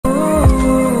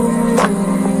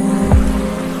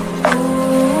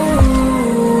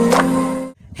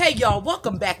y'all,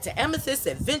 welcome back to Amethyst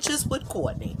Adventures with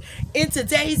Courtney. In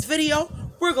today's video,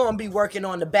 we're going to be working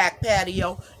on the back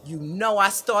patio. You know I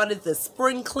started the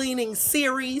spring cleaning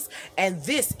series, and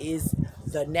this is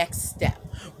the next step.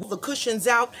 The cushions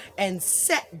out and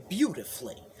set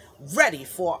beautifully, ready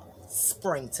for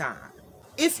springtime.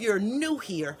 If you're new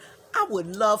here, I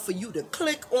would love for you to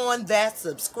click on that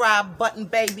subscribe button,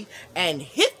 baby, and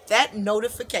hit that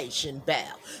notification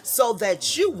bell so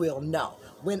that you will know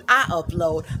when I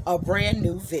upload a brand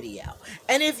new video.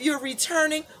 And if you're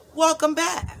returning, welcome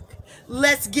back.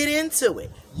 Let's get into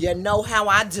it. You know how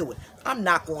I do it. I'm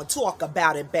not going to talk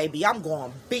about it, baby. I'm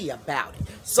going to be about it.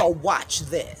 So watch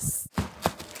this.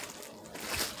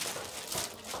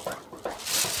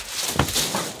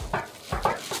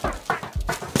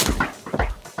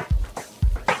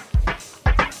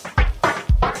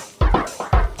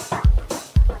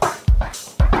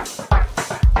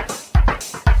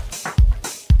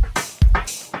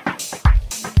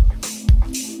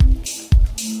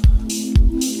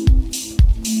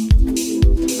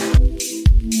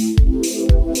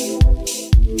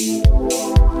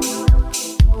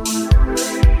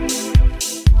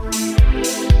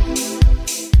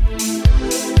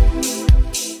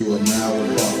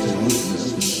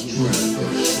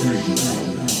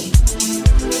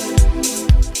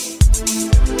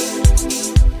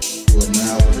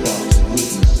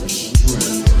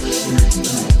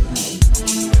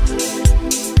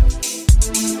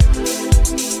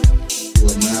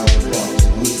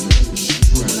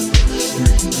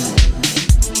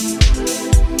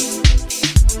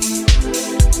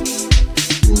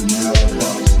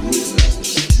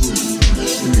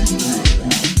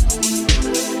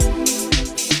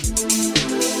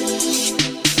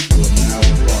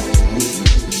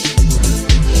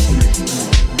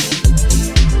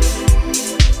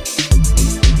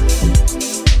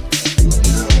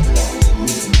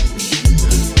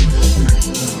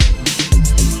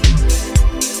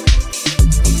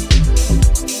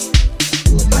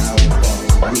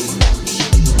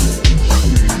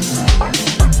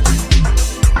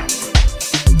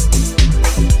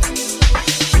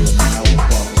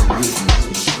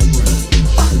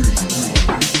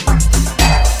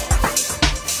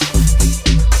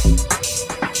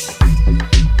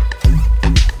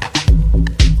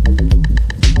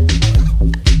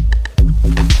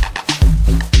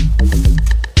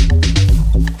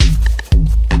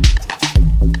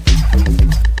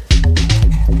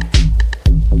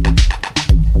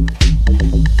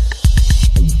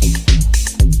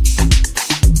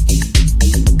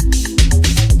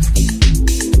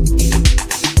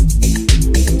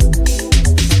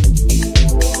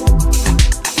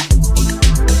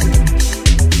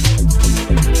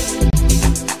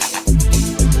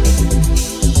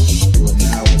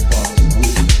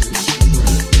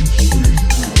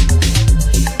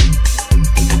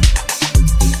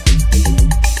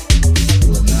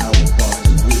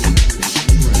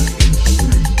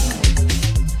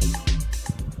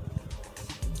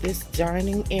 This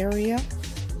dining area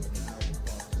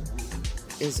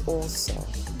is also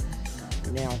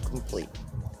now complete.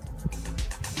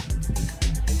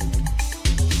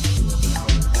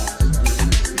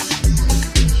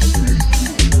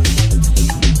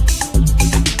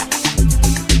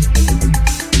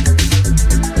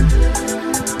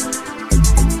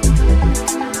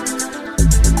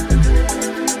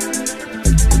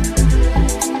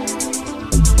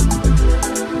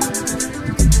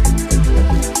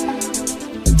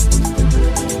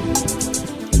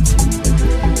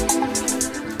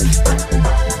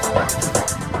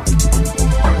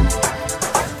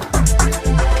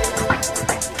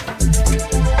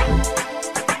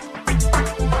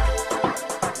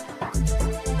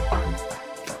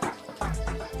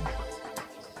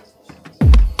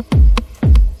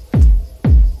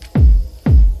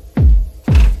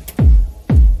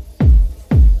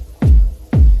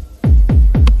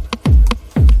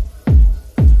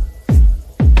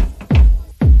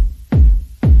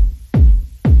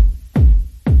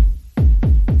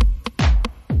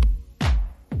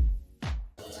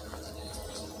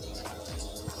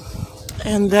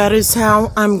 And that is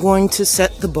how I'm going to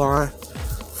set the bar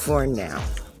for now.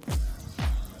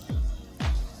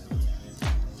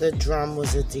 The drum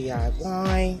was a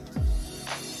DIY.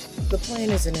 The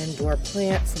plant is an indoor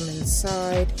plant from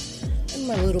inside. And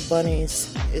my little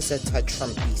bunnies is a touch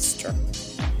from Easter.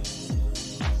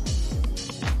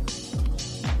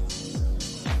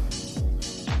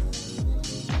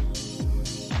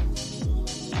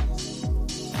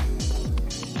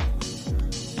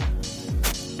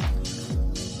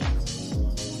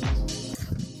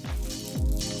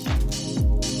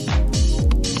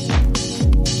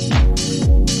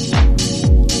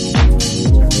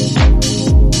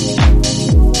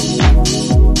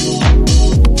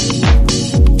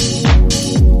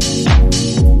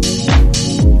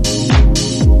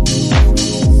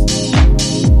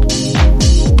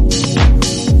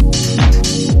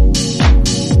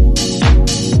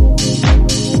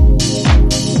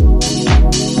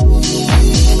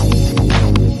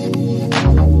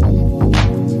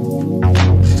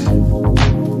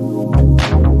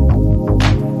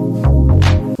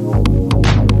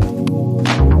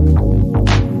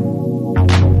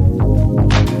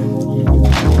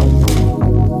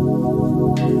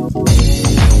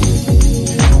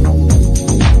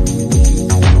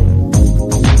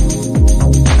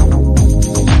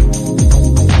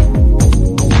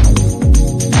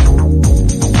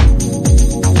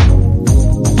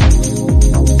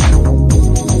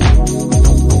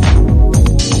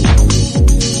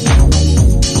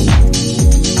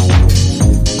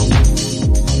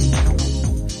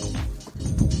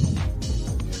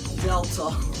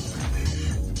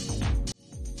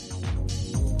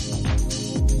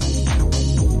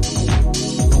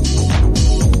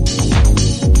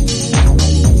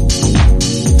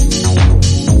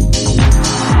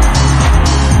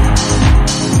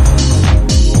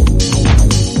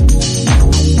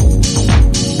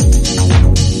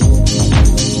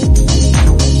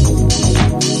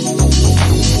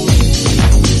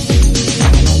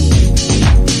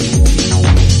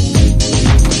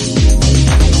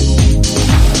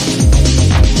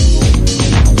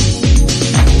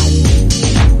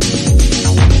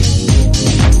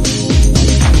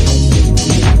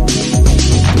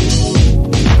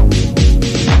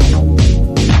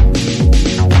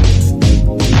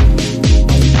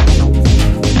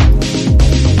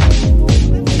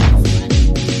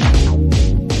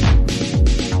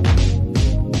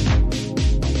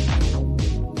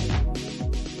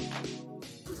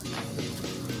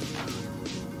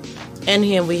 And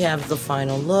here we have the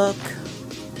final look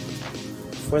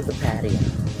for the patio.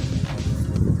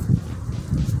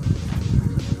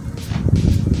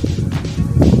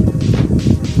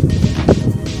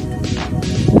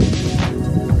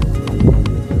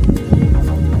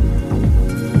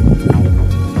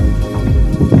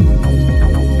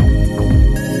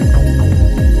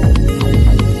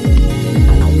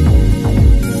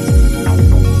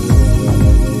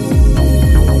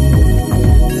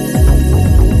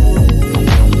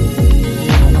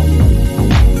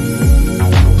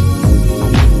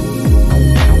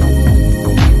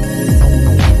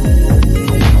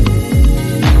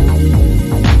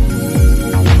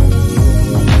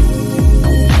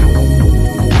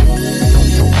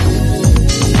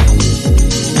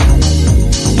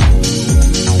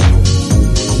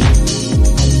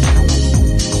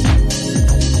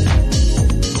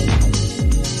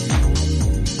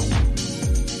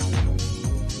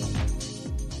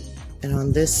 And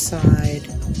on this side,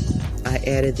 I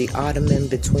added the ottoman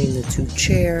between the two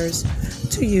chairs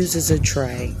to use as a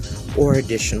tray or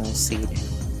additional seating.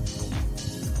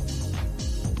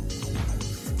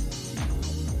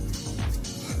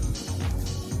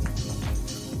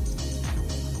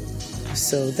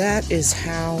 So that is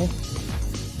how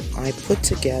I put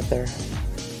together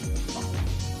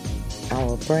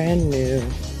our brand new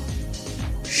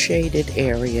shaded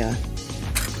area.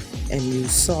 And you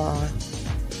saw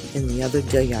in the other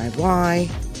DIY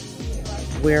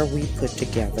where we put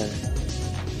together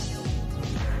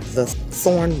the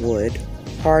Thornwood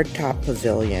hardtop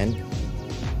pavilion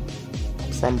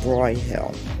from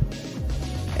Broyhill,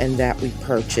 and that we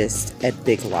purchased at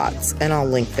Big Lots, and I'll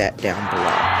link that down below.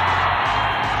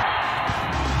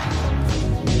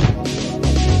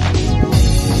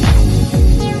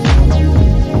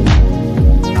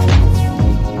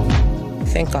 I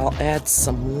think I'll add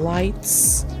some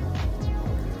lights.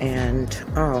 And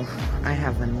oh, I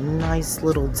have a nice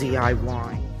little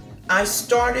DIY. I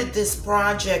started this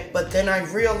project, but then I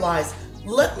realized,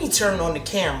 let me turn on the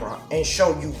camera and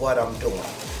show you what I'm doing.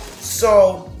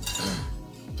 So,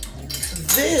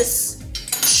 this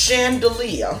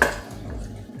chandelier,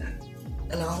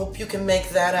 and I hope you can make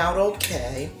that out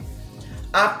okay,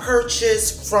 I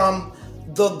purchased from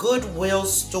the Goodwill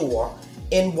store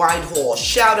in Whitehall.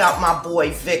 Shout out my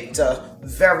boy Victor,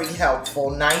 very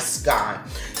helpful, nice guy.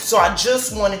 So I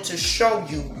just wanted to show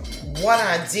you what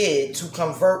I did to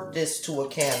convert this to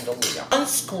a chandelier.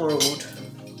 Unscrewed,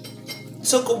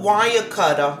 took a wire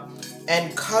cutter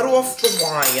and cut off the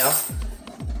wire,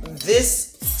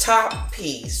 this top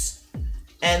piece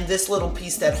and this little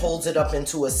piece that holds it up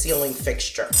into a ceiling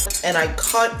fixture. And I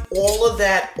cut all of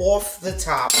that off the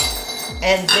top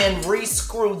and then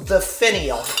re-screwed the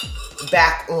finial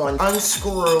back on.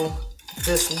 Unscrew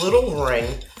this little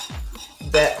ring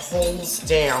that holds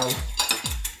down,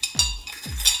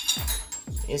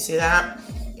 you see that?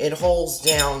 It holds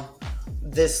down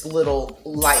this little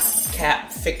light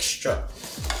cap fixture.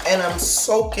 And I'm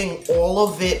soaking all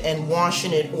of it and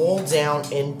washing it all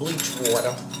down in bleach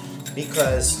water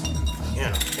because, you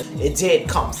know, it did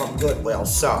come from Goodwill,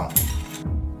 so.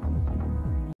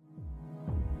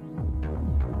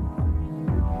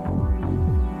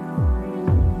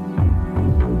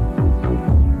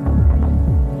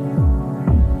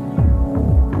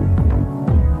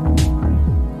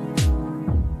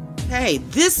 Hey,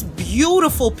 this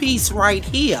beautiful piece right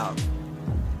here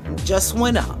just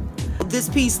went up. This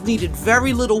piece needed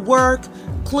very little work,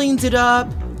 cleaned it up,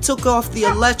 took off the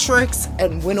electrics,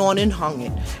 and went on and hung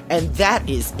it. And that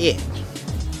is it.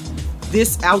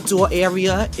 This outdoor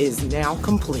area is now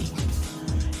complete.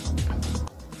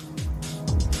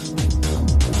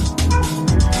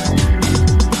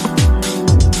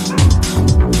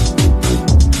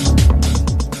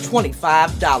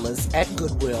 $25 at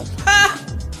Goodwill. Ha!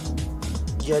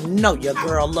 You know your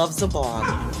girl loves a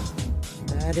bargain.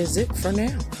 That is it for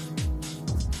now.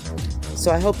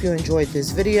 So I hope you enjoyed this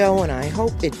video, and I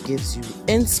hope it gives you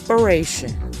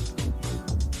inspiration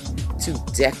to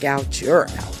deck out your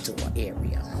outdoor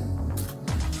area.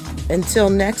 Until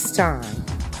next time.